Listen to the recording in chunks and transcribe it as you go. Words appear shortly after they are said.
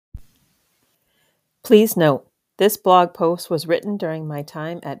Please note, this blog post was written during my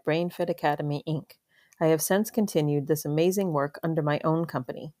time at BrainFit Academy, Inc. I have since continued this amazing work under my own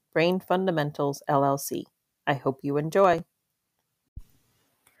company, Brain Fundamentals, LLC. I hope you enjoy.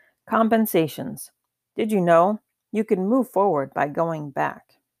 Compensations. Did you know you can move forward by going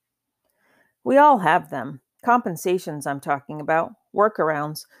back? We all have them. Compensations, I'm talking about.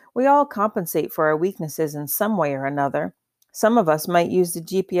 Workarounds. We all compensate for our weaknesses in some way or another. Some of us might use the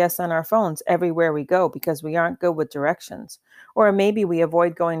GPS on our phones everywhere we go because we aren't good with directions. Or maybe we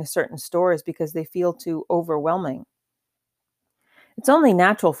avoid going to certain stores because they feel too overwhelming. It's only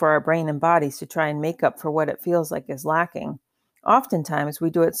natural for our brain and bodies to try and make up for what it feels like is lacking. Oftentimes, we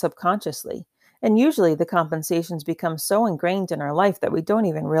do it subconsciously, and usually the compensations become so ingrained in our life that we don't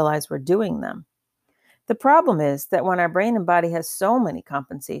even realize we're doing them. The problem is that when our brain and body has so many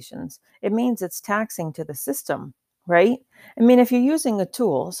compensations, it means it's taxing to the system, right? I mean, if you're using a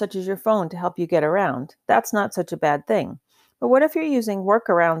tool such as your phone to help you get around, that's not such a bad thing. But what if you're using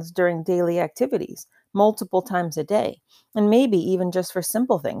workarounds during daily activities, multiple times a day, and maybe even just for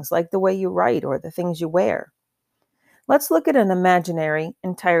simple things like the way you write or the things you wear? Let's look at an imaginary,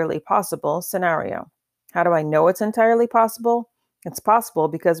 entirely possible scenario. How do I know it's entirely possible? It's possible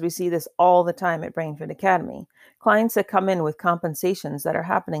because we see this all the time at BrainFit Academy. Clients that come in with compensations that are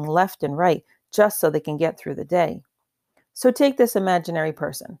happening left and right just so they can get through the day. So take this imaginary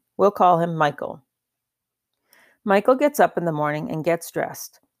person. We'll call him Michael. Michael gets up in the morning and gets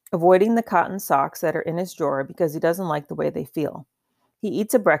dressed, avoiding the cotton socks that are in his drawer because he doesn't like the way they feel. He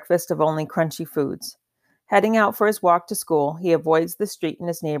eats a breakfast of only crunchy foods. Heading out for his walk to school, he avoids the street in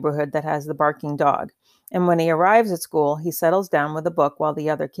his neighborhood that has the barking dog. And when he arrives at school, he settles down with a book while the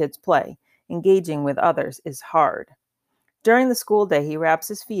other kids play. Engaging with others is hard. During the school day, he wraps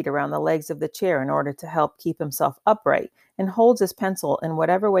his feet around the legs of the chair in order to help keep himself upright and holds his pencil in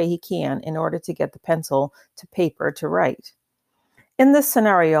whatever way he can in order to get the pencil to paper to write. In this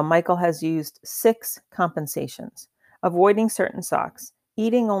scenario, Michael has used 6 compensations: avoiding certain socks,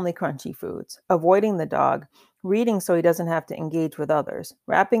 eating only crunchy foods, avoiding the dog, reading so he doesn't have to engage with others,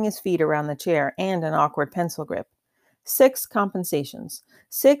 wrapping his feet around the chair, and an awkward pencil grip. 6 compensations,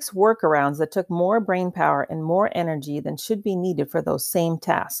 6 workarounds that took more brain power and more energy than should be needed for those same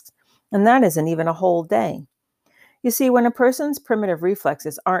tasks. And that isn't even a whole day. You see, when a person's primitive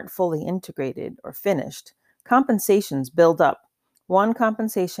reflexes aren't fully integrated or finished, compensations build up. One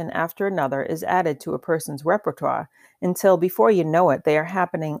compensation after another is added to a person's repertoire until before you know it, they are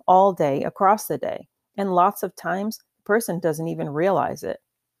happening all day across the day. And lots of times, the person doesn't even realize it.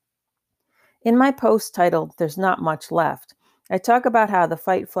 In my post titled, There's Not Much Left, I talk about how the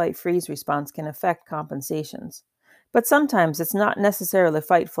fight, flight, freeze response can affect compensations. But sometimes it's not necessarily the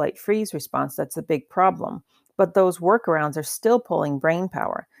fight, flight, freeze response that's the big problem, but those workarounds are still pulling brain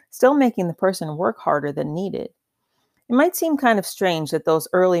power, still making the person work harder than needed. It might seem kind of strange that those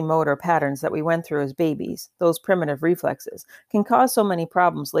early motor patterns that we went through as babies, those primitive reflexes, can cause so many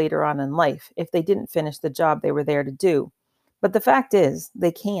problems later on in life if they didn't finish the job they were there to do. But the fact is,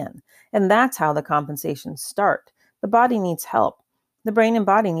 they can. And that's how the compensations start. The body needs help. The brain and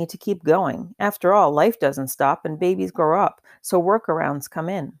body need to keep going. After all, life doesn't stop and babies grow up, so workarounds come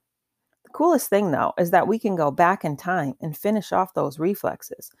in. The coolest thing, though, is that we can go back in time and finish off those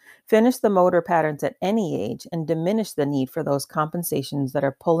reflexes, finish the motor patterns at any age, and diminish the need for those compensations that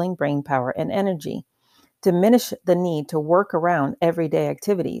are pulling brain power and energy. Diminish the need to work around everyday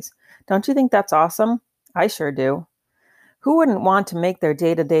activities. Don't you think that's awesome? I sure do. Who wouldn't want to make their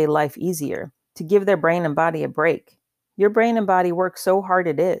day-to-day life easier, to give their brain and body a break? Your brain and body work so hard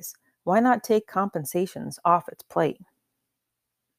it is. Why not take compensations off its plate?